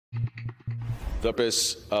The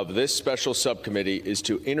purpose of this special subcommittee is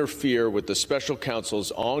to interfere with the special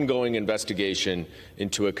counsel's ongoing investigation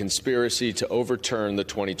into a conspiracy to overturn the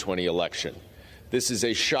 2020 election. This is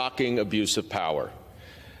a shocking abuse of power.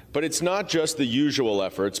 But it's not just the usual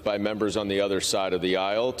efforts by members on the other side of the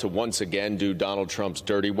aisle to once again do Donald Trump's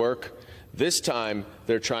dirty work. This time,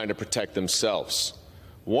 they're trying to protect themselves.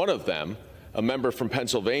 One of them, a member from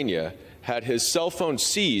Pennsylvania, had his cell phone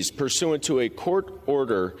seized pursuant to a court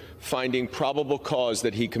order finding probable cause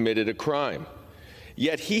that he committed a crime.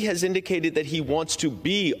 Yet he has indicated that he wants to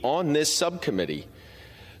be on this subcommittee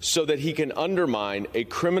so that he can undermine a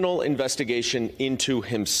criminal investigation into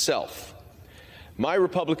himself. My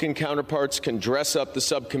Republican counterparts can dress up the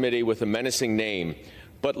subcommittee with a menacing name,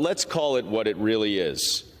 but let's call it what it really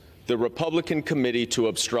is: the Republican Committee to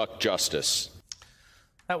Obstruct Justice.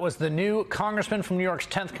 That was the new congressman from New York's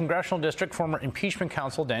 10th congressional district, former impeachment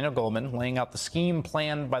counsel Daniel Goldman, laying out the scheme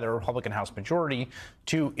planned by the Republican House majority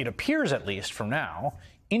to, it appears at least from now,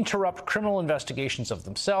 interrupt criminal investigations of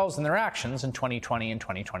themselves and their actions in 2020 and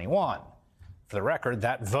 2021. For the record,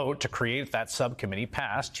 that vote to create that subcommittee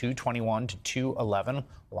passed 221 to 211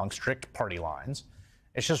 along strict party lines.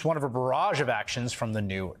 It's just one of a barrage of actions from the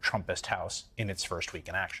new Trumpist House in its first week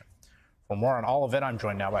in action. For more on all of it, I'm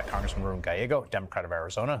joined now by Congressman Ruben Gallego, Democrat of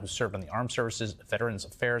Arizona, who served on the Armed Services, Veterans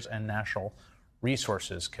Affairs, and National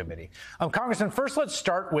Resources Committee. Congressman, first let's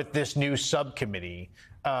start with this new subcommittee.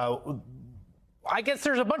 I guess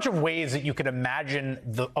there's a bunch of ways that you could imagine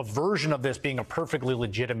a version of this being a perfectly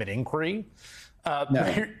legitimate inquiry.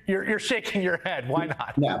 No. You're shaking your head. Why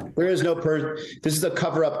not? No, there is no This is a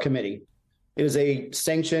Coverup Committee. It is a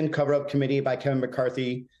sanctioned Coverup Committee by Kevin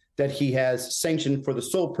McCarthy that he has sanctioned for the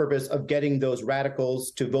sole purpose of getting those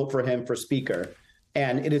radicals to vote for him for speaker.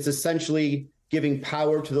 And it is essentially giving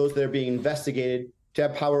power to those that are being investigated to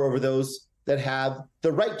have power over those that have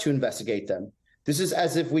the right to investigate them. This is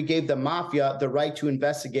as if we gave the mafia the right to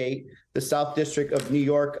investigate the South District of New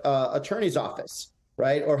York Attorney's Office,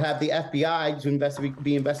 right? Or have the FBI to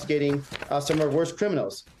be investigating some of our worst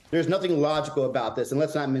criminals. There's nothing logical about this, and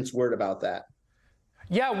let's not mince word about that.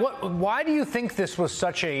 Yeah, why do you think this was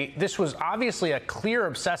this was obviously a clear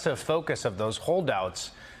obsessive focus of those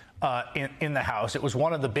holdouts in the House? It was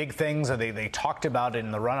one of the big things that they talked about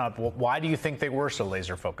in the run-up. Why do you think they were so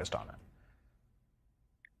laser focused on it?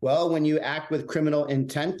 Well, when you act with criminal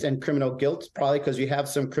intent and criminal guilt, probably because you have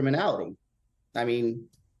some criminality. I mean,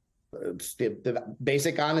 the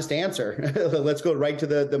basic honest answer. Let's go right to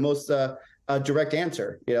the most direct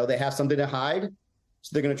answer. You know, they have something to hide, so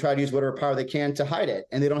they're going to try to use whatever power they can to hide it.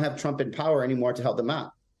 And they don't have Trump in power anymore to help them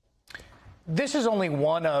out. This is only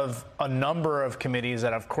one of a number of committees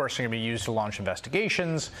that, of course, are going to be used to launch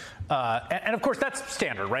investigations. And of course, that's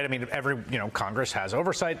standard, right? I mean, Congress has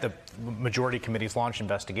oversight. The majority committees launch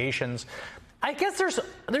investigations. I guess there's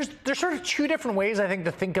sort of two different ways, I think,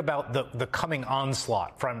 to think about the coming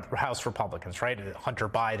onslaught from House Republicans, right? Hunter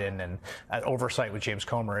Biden and oversight with James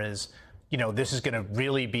Comer is, this is going to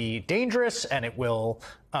really be dangerous, and it will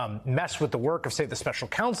mess with the work of, say, the special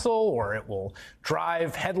counsel, or it will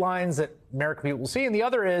drive headlines that American people will see. And the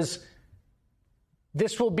other is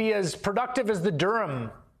this will be as productive as the Durham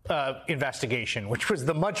investigation, which was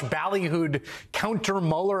the much ballyhooed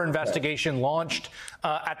counter-Mueller investigation launched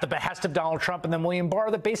at the behest of Donald Trump and then William Barr,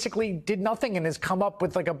 that basically did nothing and has come up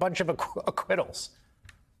with like a bunch of acquittals.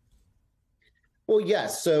 Well,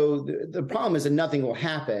 yes. So the problem is that nothing will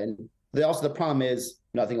happen. The problem is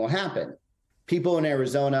nothing will happen. People in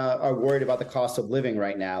Arizona are worried about the cost of living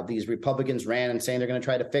right now. These Republicans ran and saying they're going to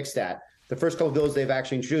try to fix that. The first couple of bills they've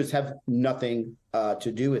actually introduced have nothing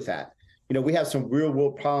to do with that. We have some real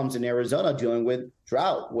world problems in Arizona dealing with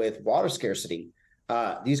drought, with water scarcity.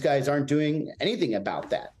 These guys aren't doing anything about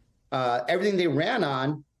that. Everything they ran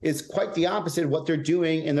on is quite the opposite of what they're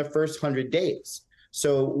doing in their first 100 days.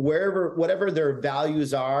 So whatever their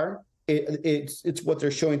values are, it's what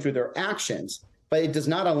they're showing through their actions, but it does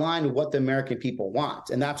not align with what the American people want.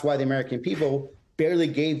 And that's why the American people barely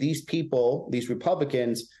gave these people, these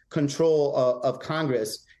Republicans, control of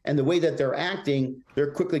Congress. And the way that they're acting,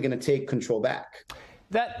 they're quickly going to take control back.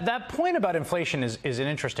 That point about inflation is an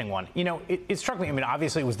interesting one. It struck me. I mean,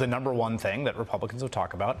 obviously, it was the number one thing that Republicans would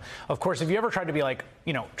talk about. Of course, if you ever tried to be like,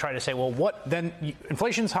 try to say, well, what then?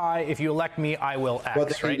 Inflation's high. If you elect me, I will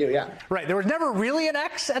X. Right? Do, yeah. Right. There was never really an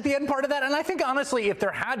X at the end part of that. And I think, honestly, if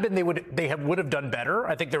there had been, they would have done better.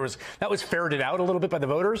 I think that was ferreted out a little bit by the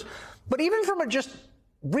voters. But even from a just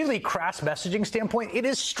really crass messaging standpoint, it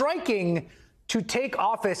is striking to take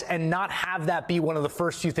office and not have that be one of the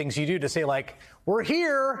first few things you do, to say, like, we're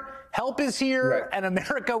here, help is here, right, and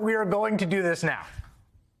America, we are going to do this now.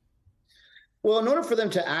 Well, in order for them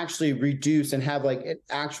to actually reduce and have like an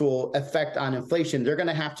actual effect on inflation, they're going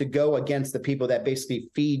to have to go against the people that basically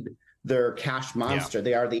feed their cash monster. Yeah.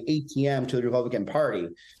 They are the ATM to the Republican Party.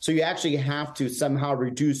 So you actually have to somehow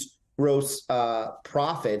reduce gross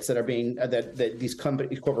profits that are being that these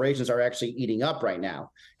corporations are actually eating up right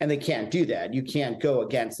now. And they can't do that. You can't go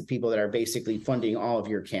against the people that are basically funding all of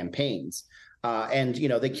your campaigns. And, you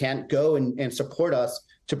know, they can't go and support us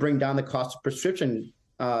to bring down the cost of prescriptions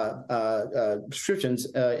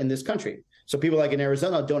in this country. So people like in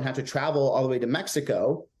Arizona don't have to travel all the way to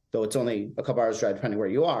Mexico, though it's only a couple hours drive depending where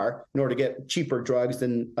you are, in order to get cheaper drugs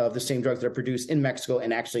than the same drugs that are produced in Mexico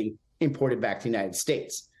and actually imported back to the United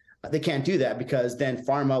States. They can't do that because then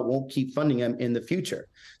pharma won't keep funding them in the future.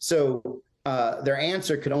 So their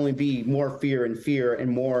answer could only be more fear and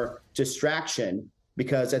more distraction,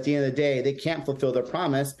 because at the end of the day, they can't fulfill their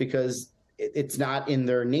promise because it's not in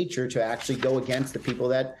their nature to actually go against the people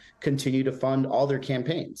that continue to fund all their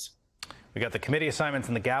campaigns. We got the committee assignments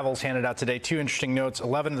and the gavels handed out today. Two interesting notes.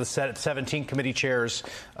 11 of the 17 committee chairs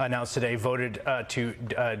announced today voted to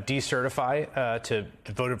decertify, to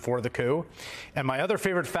voted for the coup. And my other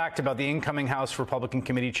favorite fact about the incoming House Republican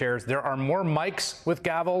committee chairs, there are more mics with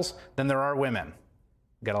gavels than there are women.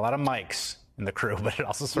 We've got a lot of mics in the crew, but it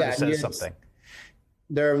also sort of says something.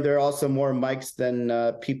 There are also more mics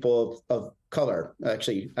than people of color.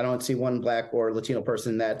 Actually, I don't see one Black or Latino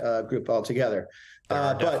person in that group altogether.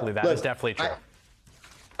 That is definitely true.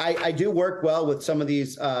 I do work well with some of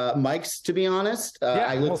these mics, to be honest.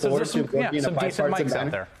 I look forward to working in a bipartisan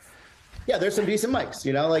manner. Yeah, there's some decent mics.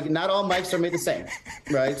 You know, like not all mics are made the same,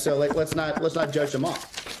 right? So like let's not judge them all.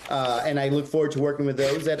 And I look forward to working with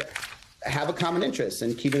those that have a common interest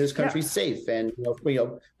in keeping this country safe and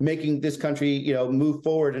making this country move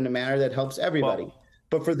forward in a manner that helps everybody.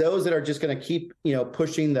 But for those that are just going to keep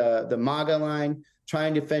pushing the MAGA line,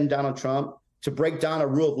 trying to defend Donald Trump, to break down a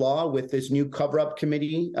rule of law with this new Coverup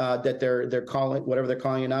Committee that they're calling, whatever they're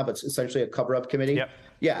calling it now, but it's essentially a Coverup Committee. Yep.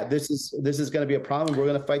 Yeah, this is going to be a problem. We're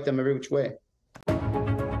going to fight them every which way.